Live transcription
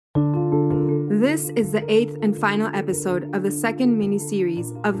This is the 8th and final episode of the second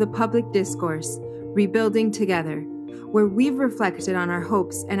mini-series of the Public Discourse, Rebuilding Together, where we've reflected on our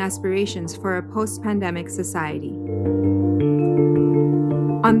hopes and aspirations for a post-pandemic society.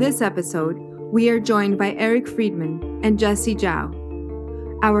 On this episode, we are joined by Erik Friedmann and Jessey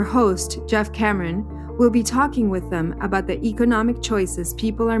Njau. Our host, Jeff Cameron, will be talking with them about the economic choices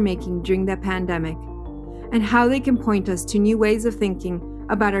people are making during the pandemic and how they can point us to new ways of thinking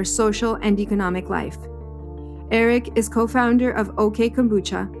about our social and economic life. Erik is co-founder of OK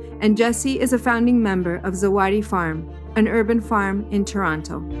Kombucha, and Jessey is a founding member of Zawadi Farm, an urban farm in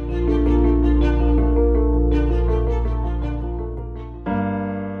Toronto.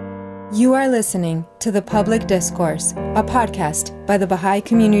 You are listening to The Public Discourse, a podcast by the Baha'i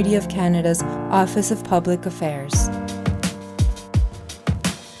Community of Canada's Office of Public Affairs.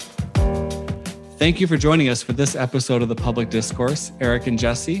 Thank you for joining us for this episode of The Public Discourse, Erik and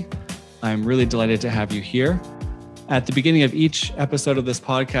Jessey. I'm really delighted to have you here. At the beginning of each episode of this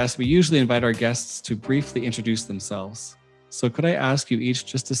podcast, we usually invite our guests to briefly introduce themselves. So could I ask you each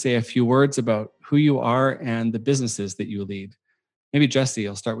just to say a few words about who you are and the businesses that you lead? Maybe Jessey,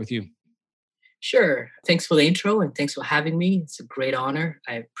 I'll start with you. Sure. Thanks for the intro and thanks for having me. It's a great honor.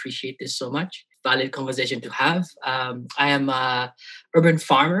 I appreciate this so much. Valid conversation to have. I am an urban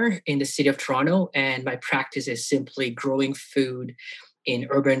farmer in the city of Toronto, and my practice is simply growing food in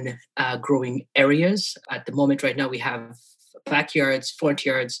urban growing areas. At the moment right now, we have backyards, front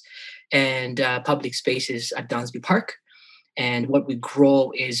yards, and public spaces at Downsby Park. And what we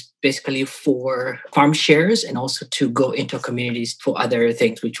grow is basically for farm shares and also to go into communities for other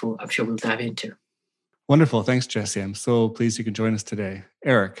things, which I'm sure we'll dive into. Wonderful. Thanks, Jessey. I'm so pleased you can join us today.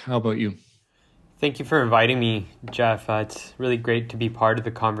 Erik, how about you? Thank you for inviting me, Jeff. It's really great to be part of the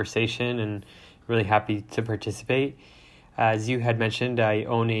conversation and really happy to participate. As you had mentioned, I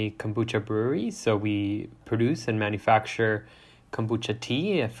own a kombucha brewery, so we produce and manufacture kombucha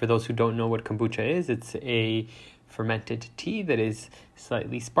tea. For those who don't know what kombucha is, it's a fermented tea that is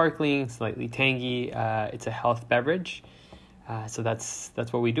slightly sparkling, slightly tangy. It's a health beverage. So that's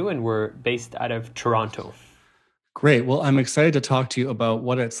what we do, and we're based out of Toronto. Great. Well, I'm excited to talk to you about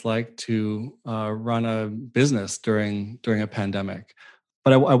what it's like to run a business during a pandemic.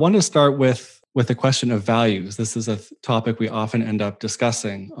 But I want to start with the question of values. This is a topic we often end up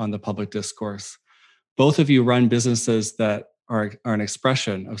discussing on the public discourse. Both of you run businesses that are an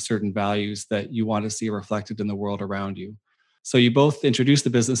expression of certain values that you want to see reflected in the world around you. So you both introduced the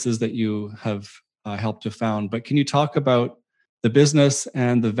businesses that you have helped to found, but can you talk about the business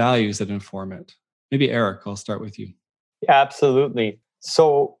and the values that inform it? Maybe Erik, I'll start with you. Yeah, absolutely.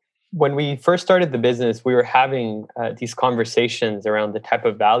 So when we first started the business, we were having these conversations around the type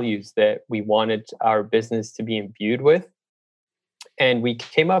of values that we wanted our business to be imbued with. And we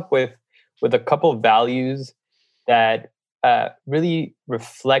came up with a couple of values that really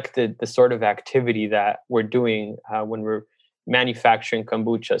reflected the sort of activity that we're doing when we're manufacturing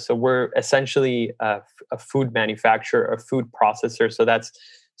kombucha. So we're essentially a food manufacturer, a food processor. So that's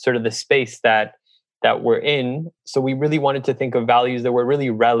sort of the space that we're in. So we really wanted to think of values that were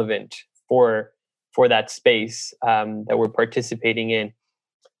really relevant for that space that we're participating in.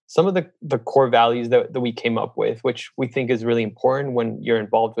 Some of the core values that we came up with, which we think is really important when you're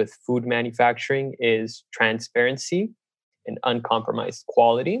involved with food manufacturing, is transparency and uncompromised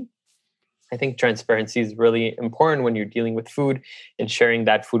quality. I think transparency is really important when you're dealing with food and sharing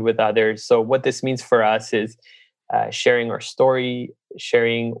that food with others. So what this means for us is sharing our story,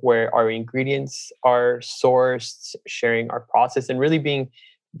 sharing where our ingredients are sourced, sharing our process, and really being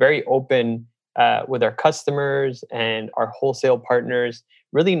very open with our customers and our wholesale partners,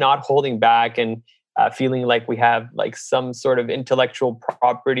 really not holding back and feeling like we have like some sort of intellectual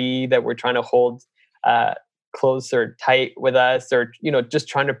property that we're trying to hold close or tight with us, or just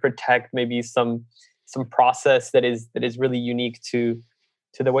trying to protect maybe some process that is really unique to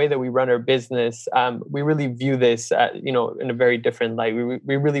the way that we run our business. We really view this in a very different light.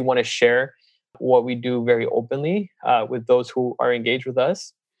 We really want to share what we do very openly with those who are engaged with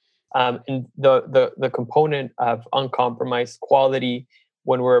us. And the component of uncompromised quality,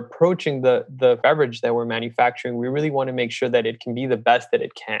 when we're approaching the beverage that we're manufacturing, we really want to make sure that it can be the best that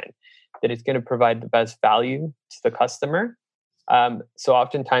it can, that it's going to provide the best value to the customer. So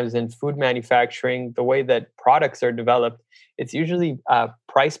oftentimes in food manufacturing, the way that products are developed, it's usually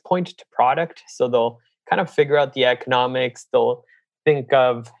price point to product. So they'll kind of figure out the economics. They'll think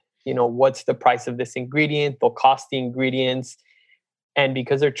of, what's the price of this ingredient? They'll cost the ingredients. And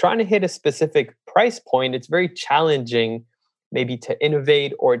because they're trying to hit a specific price point, it's very challenging maybe to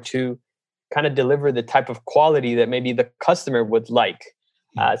innovate or to kind of deliver the type of quality that maybe the customer would like.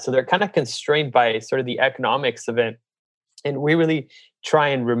 So they're kind of constrained by sort of the economics of it. And we really try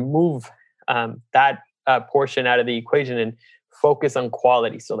and remove that portion out of the equation and focus on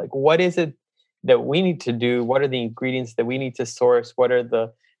quality. So like, what is it that we need to do? What are the ingredients that we need to source? What are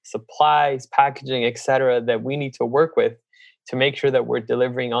the supplies, packaging, et cetera, that we need to work with to make sure that we're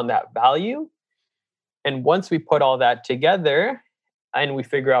delivering on that value? And once we put all that together and we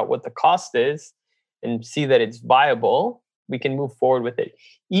figure out what the cost is and see that it's viable, we can move forward with it,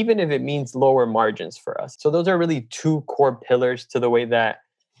 even if it means lower margins for us. So those are really two core pillars to the way that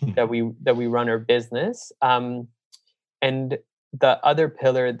we run our business. And the other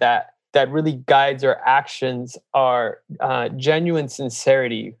pillar that really guides our actions are genuine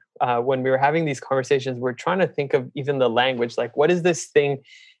sincerity. When we were having these conversations, we're trying to think of even the language, like what is this thing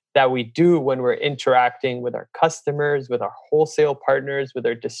that we do when we're interacting with our customers, with our wholesale partners, with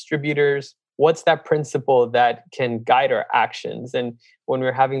our distributors? What's that principle that can guide our actions? And when we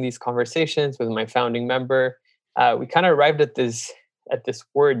were having these conversations with my founding member, we kind of arrived at this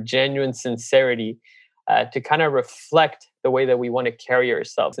word, genuine sincerity, to kind of reflect the way that we want to carry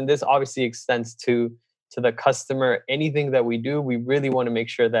ourselves. And this obviously extends to the customer. Anything that we do, we really want to make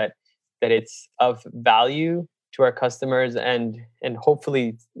sure that it's of value to our customers, and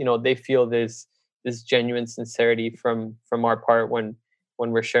hopefully, they feel this genuine sincerity from our part when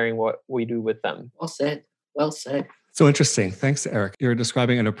we're sharing what we do with them. Well said. Well said. So interesting. Thanks, Erik. You're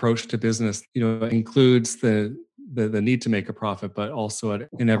describing an approach to business, includes the need to make a profit, but also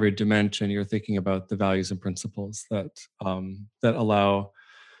in every dimension, you're thinking about the values and principles that allow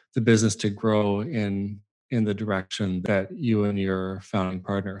the business to grow in the direction that you and your founding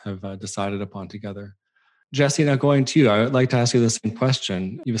partner have decided upon together. Jessey, now going to you, I would like to ask you the same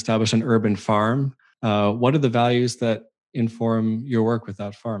question. You've established an urban farm. What are the values that inform your work with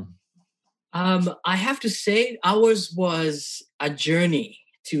that farm? I have to say, ours was a journey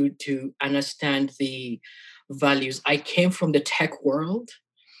to understand the values. I came from the tech world,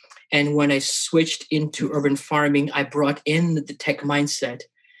 and when I switched into urban farming, I brought in the tech mindset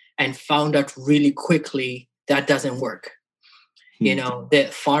and found out really quickly that doesn't work. The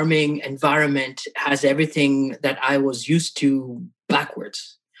farming environment has everything that I was used to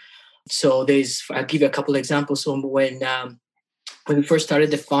backwards. So I'll give you a couple of examples. So when we first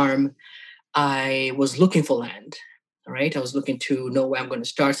started the farm, I was looking for land, right? I was looking to know where I'm going to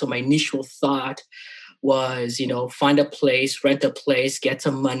start. So my initial thought was, find a place, rent a place, get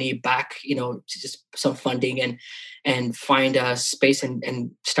some money back, just some funding and find a space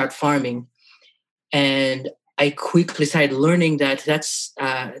and start farming. And I quickly started learning that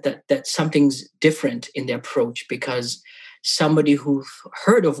that something's different in the approach, because somebody who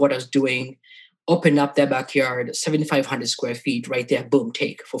heard of what I was doing opened up their backyard, 7,500 square feet right there, boom,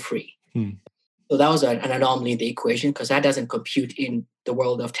 take for free. So that was an anomaly in the equation, because that doesn't compute in the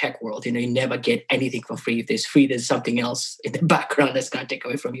world of tech world. You never get anything for free. If there's free, there's something else in the background that's going to take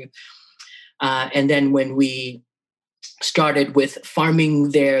away from you. And then when we started with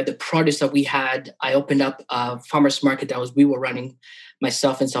farming there, the produce that we had, I opened up a farmer's market we were running,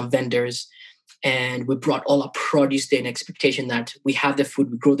 myself and some vendors. And we brought all our produce there in expectation that we have the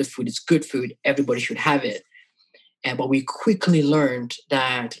food, we grow the food, it's good food, everybody should have it. But we quickly learned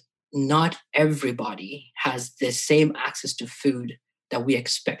that not everybody has the same access to food that we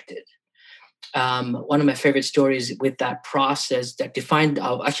expected. One of my favorite stories with that process that defined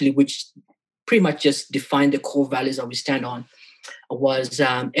which pretty much just defined the core values that we stand on was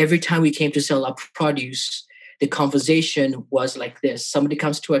every time we came to sell our produce, the conversation was like this. Somebody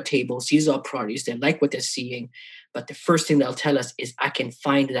comes to our table, sees our produce, they like what they're seeing, but the first thing they'll tell us is, I can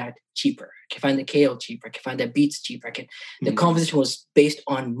find that cheaper. I can find the kale cheaper. I can find the beets cheaper. The conversation was based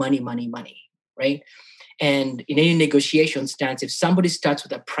on money, right? And in any negotiation stance, if somebody starts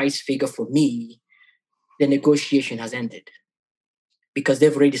with a price figure for me, the negotiation has ended, because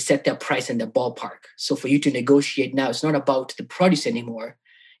they've already set their price in the ballpark. So for you to negotiate now, it's not about the produce anymore.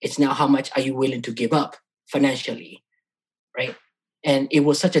 It's now, how much are you willing to give up financially, right? And it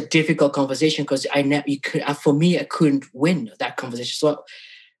was such a difficult conversation, because for me, I couldn't win that conversation. So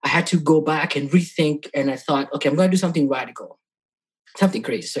I had to go back and rethink. And I thought, okay, I'm going to do something radical, something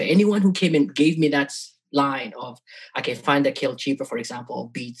crazy. So anyone who came and gave me that line of, I can find the kale cheaper, for example, or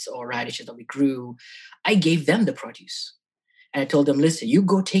beets or radishes that we grew, I gave them the produce. And I told them, listen, you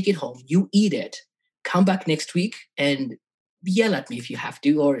go take it home, you eat it, come back next week and yell at me if you have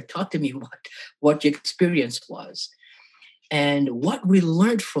to, or talk to me what your experience was. And what we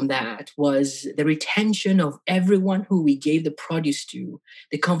learned from that was the retention of everyone who we gave the produce to.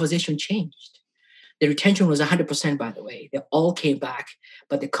 The conversation changed. The retention was 100%, by the way. They all came back,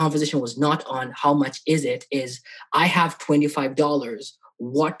 but the conversation was not on how much is it, is I have $25.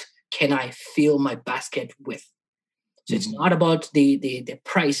 what can I fill my basket with? So it's not about the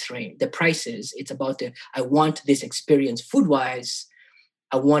price range, the prices. It's about I want this experience food wise.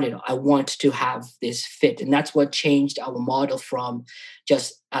 I want to have this fit. And that's what changed our model from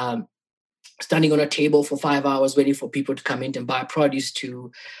just standing on a table for 5 hours waiting for people to come in and buy produce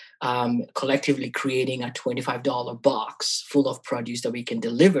to collectively creating a $25 box full of produce that we can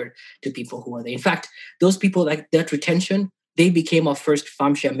deliver to people who are there. In fact, those people, like that retention, they became our first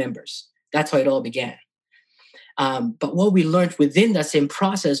farm share members. That's how it all began. But what we learned within that same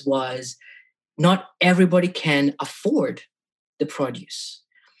process was not everybody can afford the produce.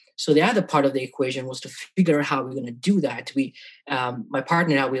 So the other part of the equation was to figure out how we're going to do that. My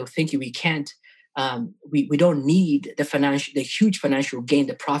partner and I, we were thinking we can't. We don't need the huge financial gain,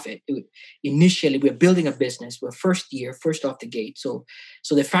 the profit. Initially, we're building a business. We're first off the gate. So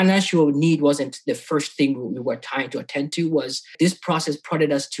the financial need wasn't the first thing we were trying to attend to. Was this process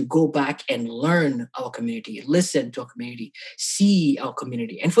prodded us to go back and learn our community, listen to our community, see our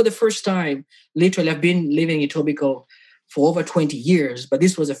community. And for the first time, literally, I've been living in Etobicoke for over 20 years, but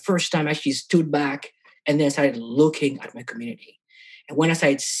this was the first time I actually stood back and then started looking at my community. And when I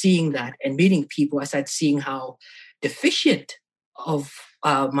started seeing that and meeting people, I started seeing how deficient of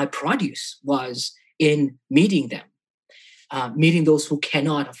my produce was in meeting them, meeting those who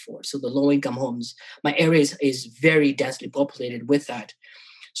cannot afford. So the low-income homes, my area is very densely populated with that.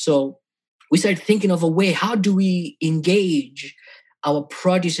 So we started thinking of a way, how do we engage our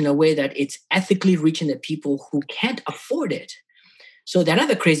produce in a way that it's ethically reaching the people who can't afford it? So that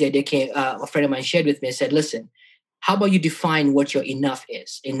other crazy idea came, a friend of mine shared with me and said, listen, how about you define what your enough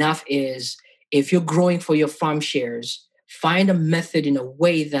is? Enough is if you're growing for your farm shares, find a method in a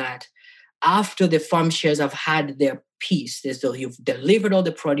way that after the farm shares have had their piece, so you've delivered all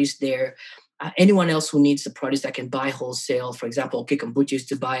the produce there, anyone else who needs the produce that can buy wholesale, for example, Kombucha used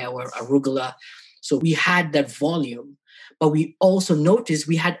to buy our arugula. So we had that volume, but we also noticed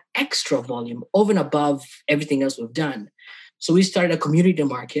we had extra volume over and above everything else we've done. So we started a community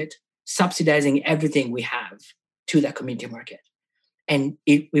market, subsidizing everything we have to that community market. And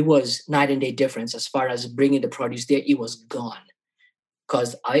it was night and day difference as far as bringing the produce there. It was gone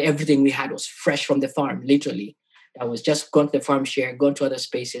because everything we had was fresh from the farm, literally. I was just going to the farm share, going to other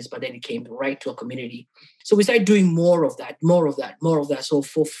spaces, but then it came right to a community. So we started doing more of that. So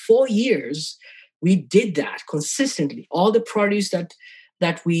for 4 years, we did that consistently. All the produce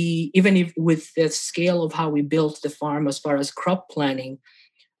that we, even if with the scale of how we built the farm as far as crop planning,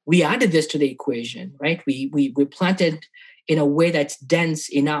 we added this to the equation, right? We planted in a way that's dense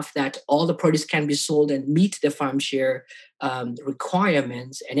enough that all the produce can be sold and meet the farm share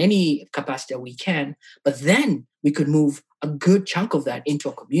requirements and any capacity that we can. But then we could move a good chunk of that into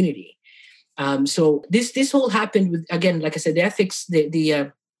a community. So this all happened with, again, like I said, the ethics,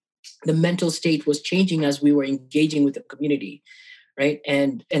 the mental state was changing as we were engaging with the community. Right.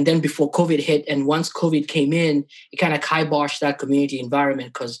 And then before COVID hit, and once COVID came in, it kind of kiboshed that community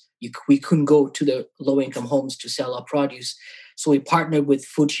environment because we couldn't go to the low-income homes to sell our produce. So we partnered with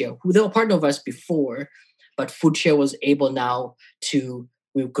FoodShare, who they were partner of us before, but FoodShare was able now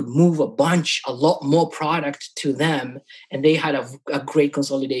we could move a lot more product to them. And they had a great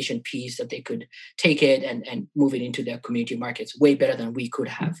consolidation piece that they could take it and move it into their community markets way better than we could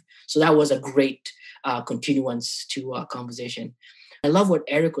have. So that was a great continuance to our conversation. I love what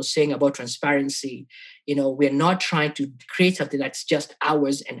Erik was saying about transparency. We're not trying to create something that's just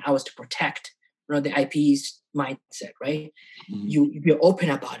ours and ours to protect. The IP's mindset, right? Mm-hmm. You're open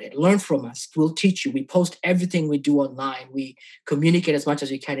about it. Learn from us. We'll teach you. We post everything we do online. We communicate as much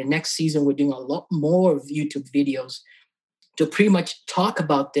as we can. And next season, we're doing a lot more of YouTube videos to pretty much talk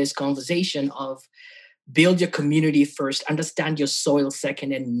about this conversation of build your community first, understand your soil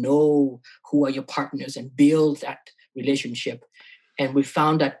second, and know who are your partners and build that relationship. And we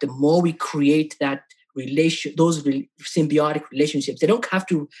found that the more we create that those symbiotic relationships, they don't have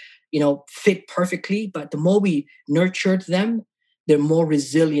to, fit perfectly, but the more we nurtured them, the more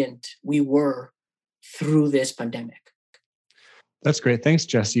resilient we were through this pandemic. That's great. Thanks,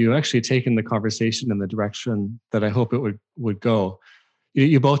 Jessey. You actually taken the conversation in the direction that I hope it would go.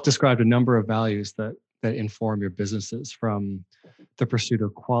 You both described a number of values that inform your businesses, from the pursuit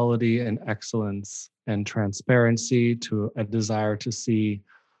of quality and excellence and transparency to a desire to see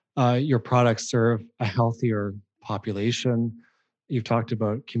your products serve a healthier population. You've talked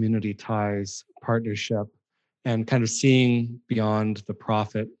about community ties, partnership, and kind of seeing beyond the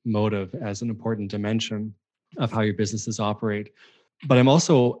profit motive as an important dimension of how your businesses operate. But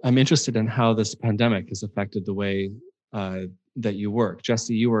I'm interested in how this pandemic has affected the way that you work.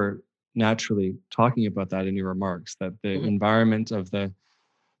 Jessey, you were naturally talking about that in your remarks, that the environment of the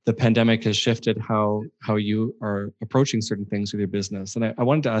the pandemic has shifted how you are approaching certain things with your business. And I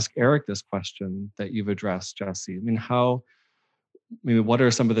wanted to ask Erik this question that you've addressed, Jessey. I mean, what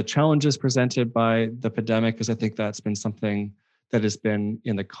are some of the challenges presented by the pandemic? Because I think that's been something that has been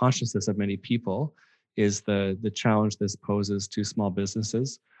in the consciousness of many people, is the challenge this poses to small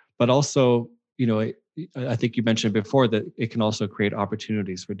businesses. But also, I think you mentioned before that it can also create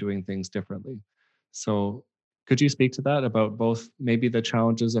opportunities for doing things differently. So could you speak to that about both maybe the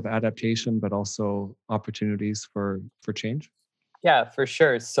challenges of adaptation, but also opportunities for change? Yeah, for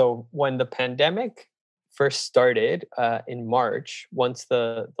sure. So when the pandemic first started in March, once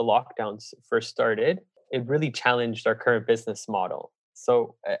the lockdowns first started, it really challenged our current business model.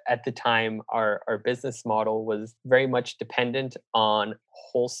 So at the time, our business model was very much dependent on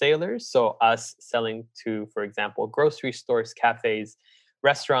wholesalers. So us selling to, for example, grocery stores, cafes,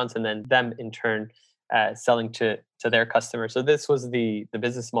 restaurants, and then them in turn selling to their customers. So this was the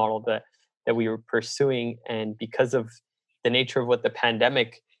business model that we were pursuing. And because of the nature of what the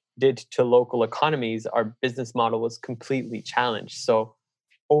pandemic did to local economies, our business model was completely challenged. So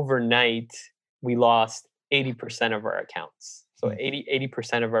overnight, we lost 80% of our accounts. So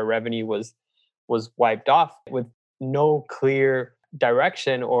 80% of our revenue was wiped off with no clear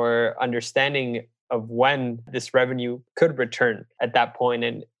direction or understanding of when this revenue could return at that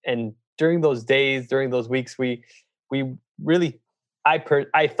point. And during those days, during those weeks, we really, I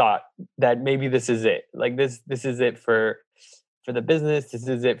thought that maybe this is it. Like this is it for the business. This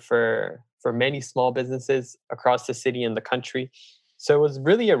is it for many small businesses across the city and the country. So it was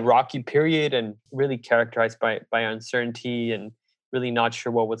really a rocky period and really characterized by uncertainty and really not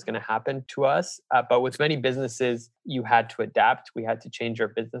sure what was going to happen to us. But with many businesses, you had to adapt. We had to change our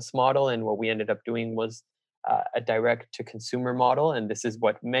business model. And what we ended up doing was a direct to consumer model. And this is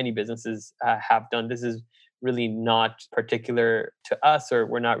what many businesses have done. This is really not particular to us, or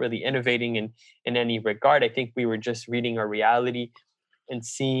we're not really innovating in any regard. I think we were just reading our reality and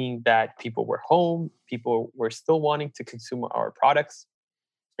seeing that people were home, people were still wanting to consume our products,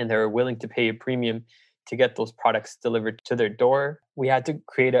 and they were willing to pay a premium to get those products delivered to their door. We had to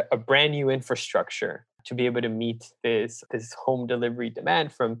create a brand new infrastructure to be able to meet this home delivery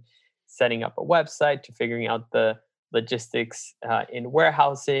demand, from setting up a website to figuring out the logistics in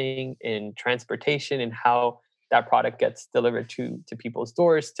warehousing, in transportation, and how that product gets delivered to people's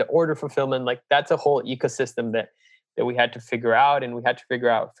doors, to order fulfillment. Like that's a whole ecosystem that we had to figure out, and we had to figure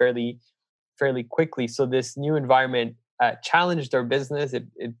out fairly quickly. So this new environment challenged our business. It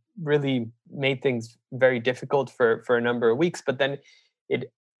really made things very difficult for a number of weeks, but then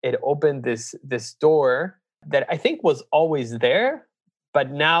it opened this door that I think was always there,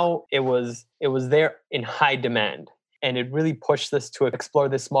 but now it was there in high demand. And it really pushed us to explore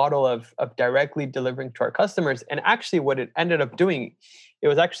this model of directly delivering to our customers. And actually what it ended up doing, it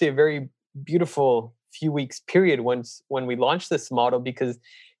was actually a very beautiful few weeks period when we launched this model, because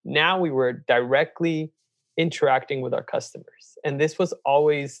now we were directly interacting with our customers. And this was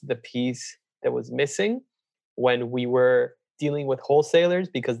always the piece that was missing when we were dealing with wholesalers,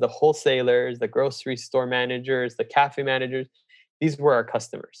 because the wholesalers, the grocery store managers, the cafe managers, these were our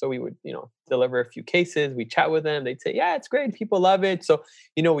customers. So we would, deliver a few cases, we chat with them, they'd say, yeah, it's great, people love it. So,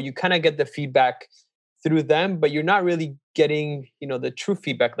 you kind of get the feedback through them, but you're not really getting, the true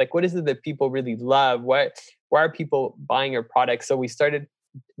feedback. Like, what is it that people really love? Why are people buying your products? So we started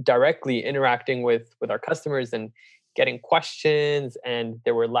directly interacting with our customers and getting questions. And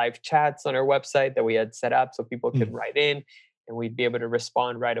there were live chats on our website that we had set up so people could write in, and we'd be able to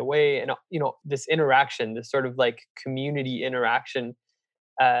respond right away. And, this interaction, this sort of like community interaction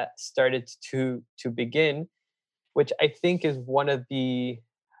started to begin, which I think is one of the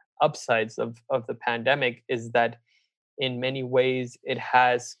upsides of the pandemic, is that in many ways it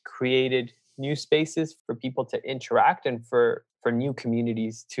has created new spaces for people to interact and for new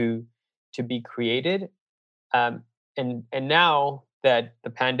communities to be created. And now that the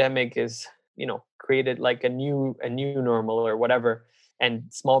pandemic is, created like a new normal or whatever, and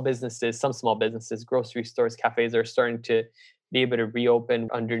some small businesses, grocery stores, cafes are starting to be able to reopen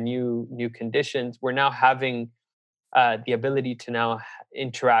under new conditions. We're now having the ability to now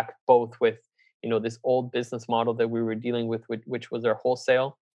interact both with, this old business model that we were dealing with, which was our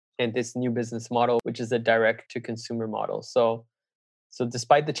wholesale, and this new business model, which is a direct to consumer model. So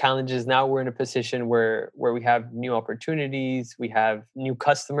despite the challenges, now we're in a position where we have new opportunities, we have new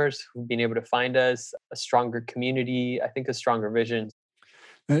customers who've been able to find us, a stronger community, I think a stronger vision.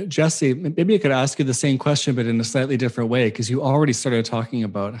 Jessey, maybe I could ask you the same question, but in a slightly different way, because you already started talking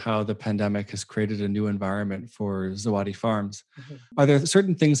about how the pandemic has created a new environment for Zawadi Farms. Mm-hmm. Are there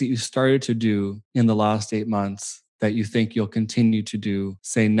certain things that you started to do in the last 8 months that you think you'll continue to do,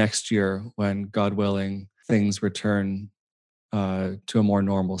 say, next year when, God willing, things return to a more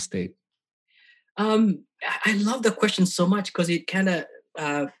normal state? I love the question so much because it kind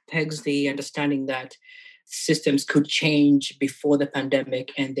of pegs the understanding that systems could change before the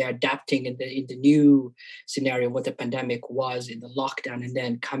pandemic, and they're adapting in the new scenario what the pandemic was in the lockdown, and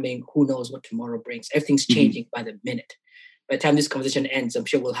then coming, who knows what tomorrow brings. Everything's changing by the minute. By the time this conversation ends, I'm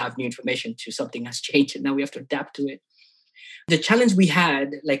sure we'll have new information to something has changed, and now we have to adapt to it. The challenge we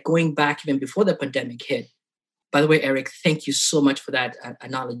had, like going back even before the pandemic hit. By the way, Erik, thank you so much for that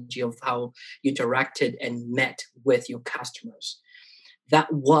analogy of how you interacted and met with your customers.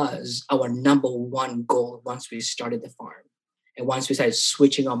 That was our number one goal once we started the farm. And once we started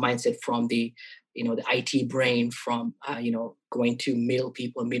switching our mindset from the IT brain from, going to middle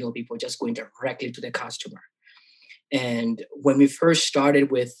people, just going directly to the customer. And when we first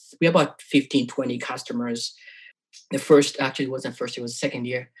started we had about 15, 20 customers. The first, actually it wasn't first, it was the second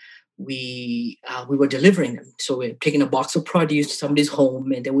year. We were delivering them. So we're taking a box of produce to somebody's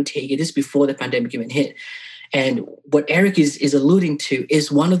home, and they would take it. This before the pandemic even hit. And what Erik is alluding to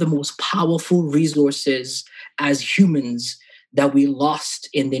is one of the most powerful resources as humans that we lost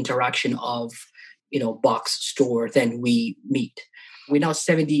in the interaction of, box store, then we meet. We're now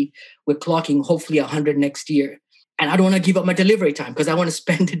 70, we're clocking hopefully 100 next year. And I don't want to give up my delivery time because I want to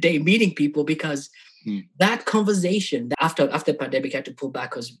spend the day meeting people, because that conversation after the pandemic had to pull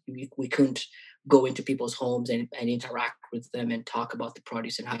back because we couldn't go into people's homes and interact with them and talk about the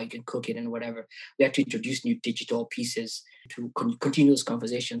produce and how you can cook it and whatever. We had to introduce new digital pieces to continue those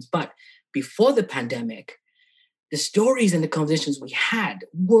conversations. But before the pandemic, the stories and the conversations we had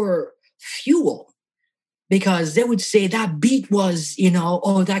were fuel, because they would say that beet was,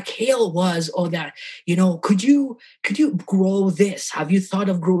 or that kale was, or that, could you grow this? Have you thought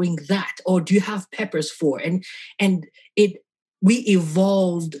of growing that? Or do you have peppers for? And we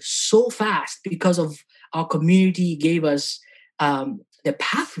evolved so fast because of our community gave us the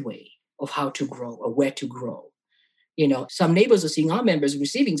pathway of how to grow or where to grow. Some neighbors are seeing our members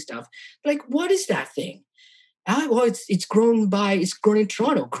receiving stuff. Like, what is that thing? Well, it's grown in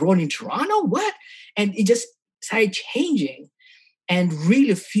Toronto. Grown in Toronto? What? And it just started changing and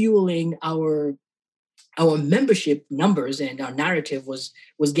really fueling our membership numbers, and our narrative was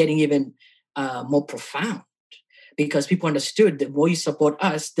getting even more profound, because people understood the more you support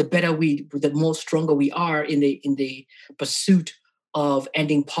us, the more stronger we are in the pursuit of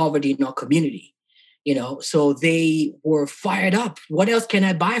ending poverty in our community. So they were fired up. What else can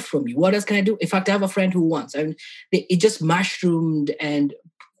I buy from you? What else can I do? In fact, I have a friend who wants. It just mushroomed and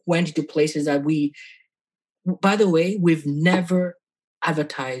went into places that by the way, we've never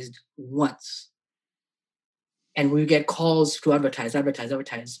advertised once. And we get calls to advertise.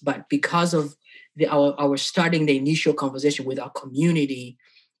 But because of our starting the initial conversation with our community,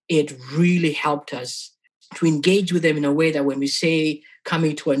 it really helped us to engage with them in a way that when we say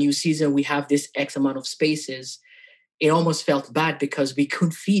coming to a new season, we have this X amount of spaces, it almost felt bad because we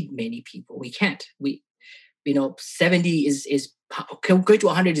couldn't feed many people. We can't. 70 is going to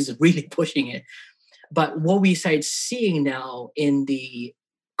 100 is really pushing it. But what we started seeing now in the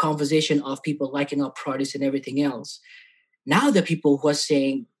conversation of people liking our produce and everything else, now the people who are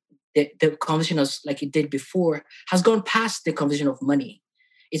saying that the conversation is like it did before has gone past the conversation of money.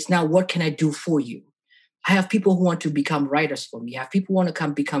 It's now, what can I do for you? I have people who want to become writers for me. I have people who want to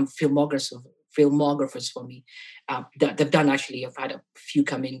come become filmographers for me. They've done, actually, I've had a few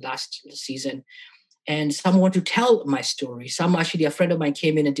come in last season. And some want to tell my story. Some, actually, a friend of mine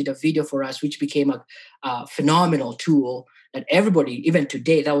came in and did a video for us, which became a phenomenal tool that everybody, even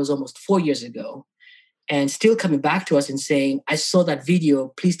today, that was almost 4 years ago, and still coming back to us and saying, I saw that video,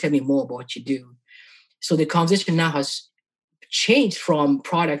 please tell me more about what you do. So the conversation now has changed from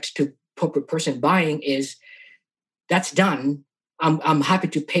product to per person buying. Is that's done. I'm happy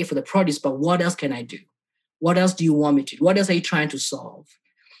to pay for the produce, but what else can I do? What else do you want me to do? What else are you trying to solve?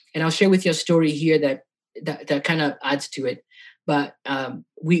 And I'll share with you a story here that kind of adds to it. But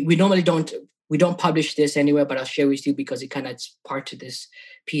we normally don't publish this anywhere, but I'll share with you because it kind of is part of this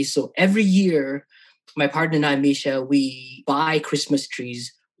piece. So every year, my partner and I, Misha, we buy Christmas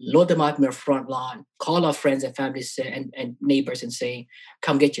trees, load them up in our front lawn, call our friends and families and neighbors and say,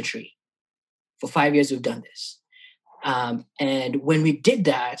 come get your tree. For 5 years, we've done this. And when we did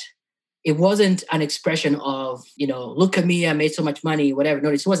that, it wasn't an expression of, look at me, I made so much money, whatever. No,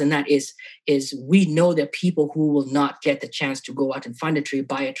 it wasn't that. Is we know that people who will not get the chance to go out and find a tree,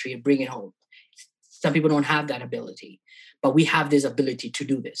 buy a tree, and bring it home. Some people don't have that ability, but we have this ability to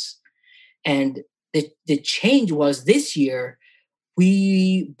do this. And the change was this year,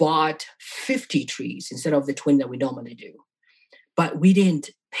 we bought 50 trees instead of the 20 that we normally do. But we didn't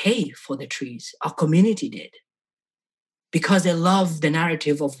pay for the trees. Our community did, because they love the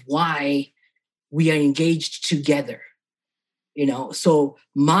narrative of why we are engaged together. So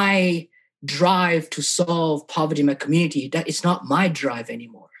my drive to solve poverty in my community, that it's not my drive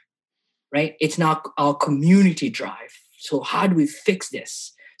anymore, right? It's not our community drive. So how do we fix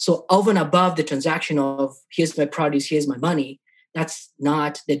this? So over and above the transaction of here's my produce, here's my money, that's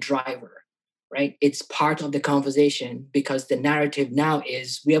not the driver, right? It's part of the conversation, because the narrative now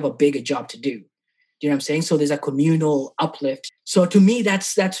is we have a bigger job to do. Do you know what I'm saying? So there's a communal uplift. So to me,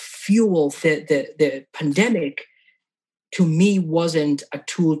 that's fuel. The pandemic, to me, wasn't a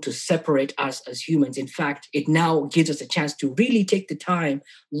tool to separate us as humans. In fact, it now gives us a chance to really take the time,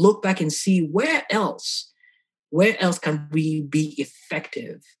 look back and see where else can we be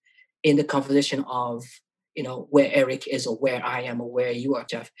effective in the conversation of, where Erik is or where I am or where you are,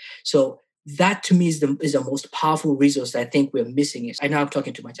 Jeff. So that to me is the most powerful resource that I think we're missing. I know I'm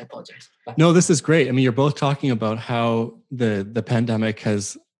talking too much. I apologize. No, this is great. I mean, you're both talking about how the pandemic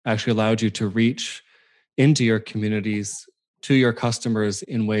has actually allowed you to reach into your communities, to your customers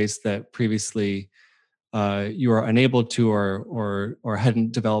in ways that previously you were unable to or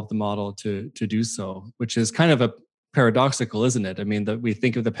hadn't developed the model to do so, which is kind of a paradoxical, isn't it? I mean, that we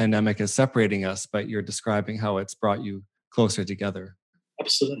think of the pandemic as separating us, but you're describing how it's brought you closer together.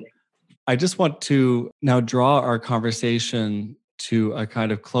 Absolutely. I just want to now draw our conversation to a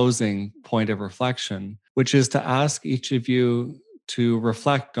kind of closing point of reflection, which is to ask each of you to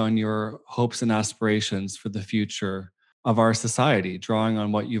reflect on your hopes and aspirations for the future of our society, drawing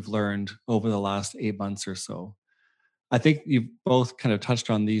on what you've learned over the last 8 months or so. I think you've both kind of touched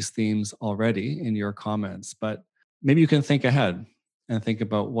on these themes already in your comments, but maybe you can think ahead and think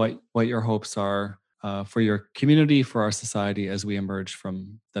about what your hopes are for your community, for our society as we emerge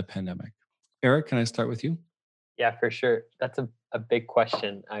from the pandemic. Erik, can I start with you? Yeah, for sure. That's a big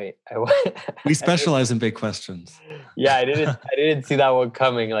question. We specialize in big questions. Yeah, I didn't see that one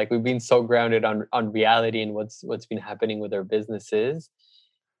coming. Like, we've been so grounded on reality and what's been happening with our businesses.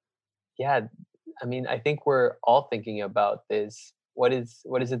 Yeah, I mean, I think we're all thinking about this. What is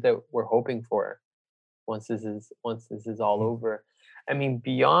it that we're hoping for once this is all over? I mean,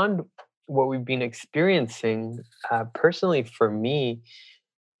 beyond what we've been experiencing, personally for me,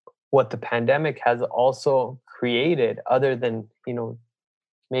 what the pandemic has also created, other than,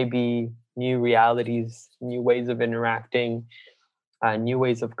 maybe new realities, new ways of interacting, new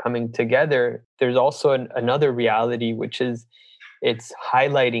ways of coming together, there's also another reality, which is it's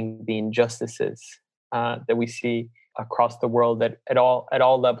highlighting the injustices that we see across the world at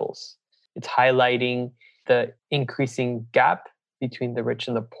all levels. It's highlighting the increasing gap between the rich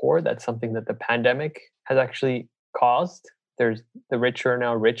and the poor. That's something that the pandemic has actually caused. There's the richer are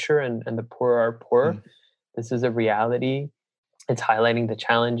now richer and the poor are poorer. This is a reality. It's highlighting the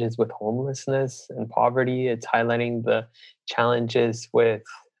challenges with homelessness and poverty. It's highlighting the challenges with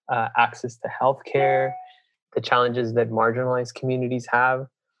access to healthcare, the challenges that marginalized communities have.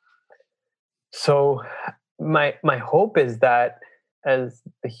 So my hope is that as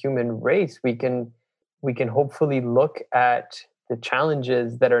the human race, we can hopefully look at the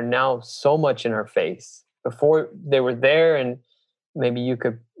challenges that are now so much in our face. Before they were there, and maybe you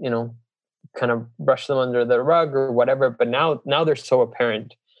could, kind of brush them under the rug or whatever, but now they're so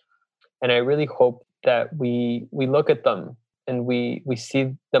apparent. And I really hope that we look at them and we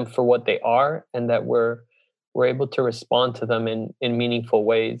see them for what they are, and that we're able to respond to them in meaningful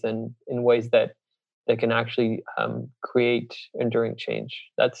ways, and in ways that can actually create enduring change.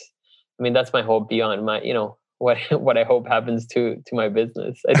 That's my hope beyond my, what I hope happens to my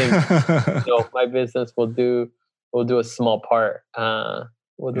business. I think my business will do a small part.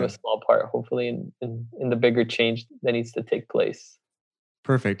 We'll do a small part, hopefully, in the bigger change that needs to take place.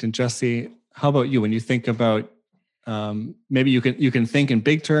 Perfect. And Jessey, how about you? When you think about, maybe you can think in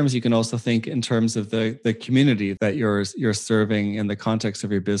big terms. You can also think in terms of the community that you're serving in the context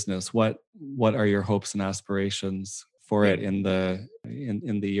of your business. What are your hopes and aspirations for it in the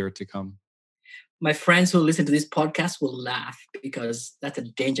year to come? My friends who listen to this podcast will laugh, because that's a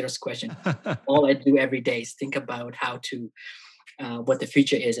dangerous question. All I do every day is think about how to, what the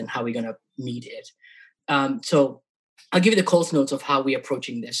future is and how we're going to meet it. So I'll give you the Coles notes of how we're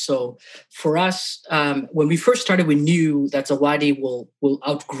approaching this. So for us, when we first started, we knew that Zawadi will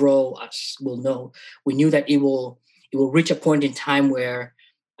outgrow us. We knew that it will reach a point in time where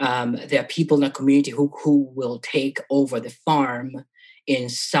there are people in the community who will take over the farm in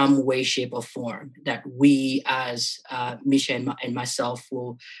some way, shape, or form. That we, as Misha and myself,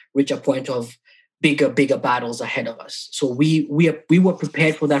 will reach a point of bigger battles ahead of us. So we were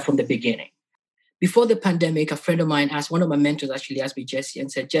prepared for that from the beginning. Before the pandemic, a friend of mine asked, one of my mentors actually asked me, Jessey,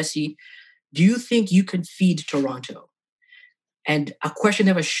 and said, Jessey, do you think you can feed Toronto? And a question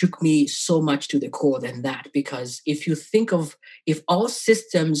never shook me so much to the core than that, because if you think of, if all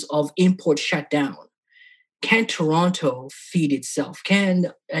systems of import shut down, can Toronto feed itself?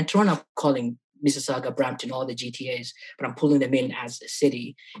 And Toronto, I'm calling Mississauga, Brampton, all the GTAs, but I'm pulling them in as a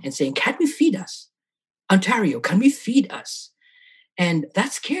city and saying, can we feed us? Ontario, can we feed us? And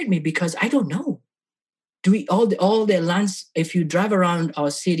that scared me because I don't know. Do we all the lands? If you drive around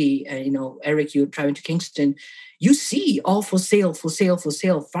our city, Erik, you're driving to Kingston, you see all for sale.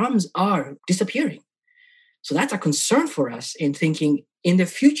 Farms are disappearing. So that's a concern for us in thinking in the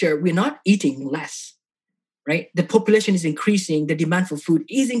future, we're not eating less, right? The population is increasing. The demand for food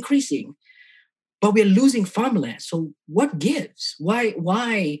is increasing, but we're losing farmland. So what gives?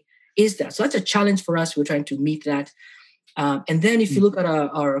 Why is that? So that's a challenge for us. We're trying to meet that. And then if you look at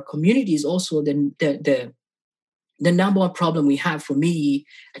our communities also, then the number one problem we have, for me,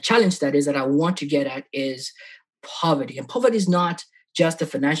 a challenge that I want to get at is poverty. And poverty is not just a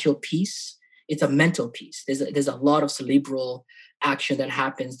financial piece, it's a mental piece. There's a lot of cerebral action that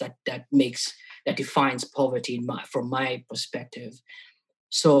happens that defines poverty from my perspective.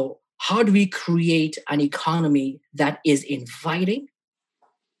 So how do we create an economy that is inviting,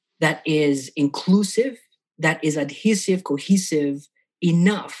 that is inclusive, that is adhesive, cohesive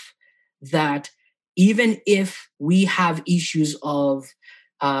enough that even if we have issues of,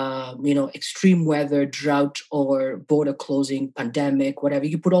 extreme weather, drought, or border closing, pandemic, whatever,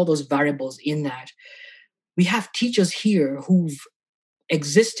 you put all those variables in that. We have teachers here who've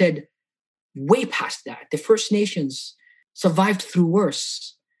existed way past that. The First Nations survived through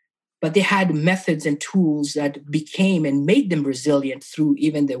worse, but they had methods and tools that became and made them resilient through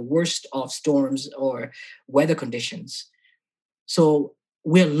even the worst of storms or weather conditions. So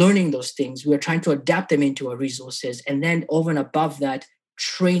we're learning those things. We're trying to adapt them into our resources. And then over and above that,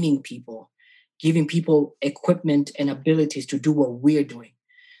 training people, giving people equipment and abilities to do what we're doing.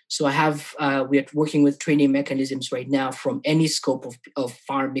 So we're working with training mechanisms right now from any scope of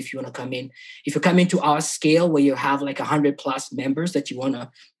farm. If you want to come in, if you come into our scale where you have like 100 plus members that you want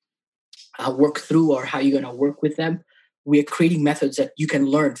to work through, or how you're going to work with them, we're creating methods that you can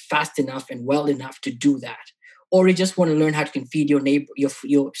learn fast enough and well enough to do that. Or you just want to learn how to feed your neighbor,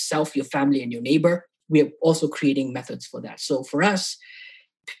 yourself, your family, and your neighbor. We are also creating methods for that. So for us,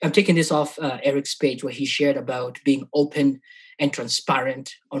 I'm taking this off Erik's page where he shared about being open and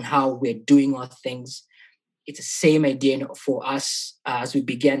transparent on how we're doing our things. It's the same idea for us as we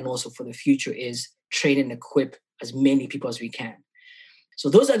began, also for the future, is train and equip as many people as we can. So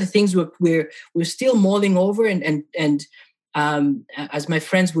those are the things we're still mulling over, and as my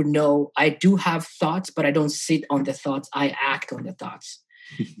friends would know, I do have thoughts, but I don't sit on the thoughts. I act on the thoughts.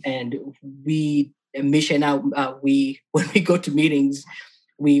 And Misha and I, when we go to meetings,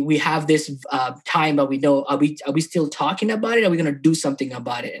 we have this time, but we know, are we still talking about it? Are we going to do something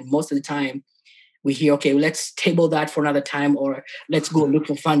about it? And most of the time we hear, okay, well, let's table that for another time, or let's go look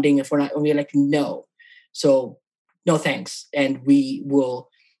for funding. And we're like, no. So no, thanks. And we will,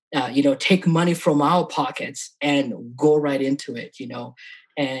 take money from our pockets and go right into it,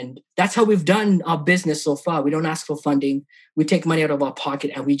 And that's how we've done our business so far. We don't ask for funding. We take money out of our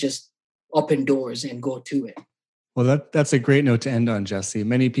pocket and we just open doors and go to it. Well, that's a great note to end on, Jessey.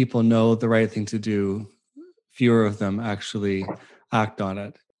 Many people know the right thing to do. Fewer of them actually act on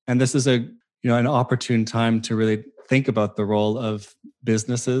it. And this is an opportune time to really think about the role of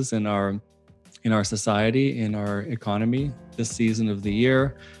businesses in our society, in our economy this season of the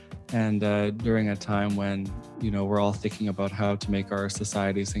year, and during a time when we're all thinking about how to make our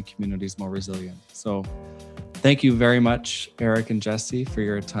societies and communities more resilient. So thank you very much, Erik and Jessey, for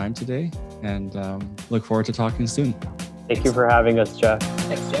your time today, and look forward to talking soon. Thank you for having us, Jeff.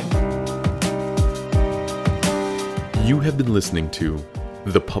 Thanks, Jeff. You have been listening to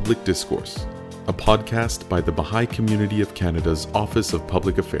The Public Discourse, a podcast by the Baha'i Community of Canada's Office of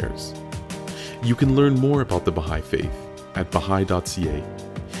Public Affairs. You can learn more about the Baha'i Faith at baha'i.ca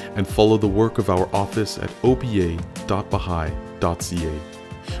and follow the work of our office at oba.baha'i.ca,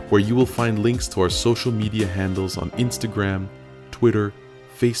 where you will find links to our social media handles on Instagram, Twitter,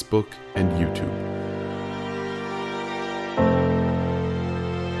 Facebook, and YouTube.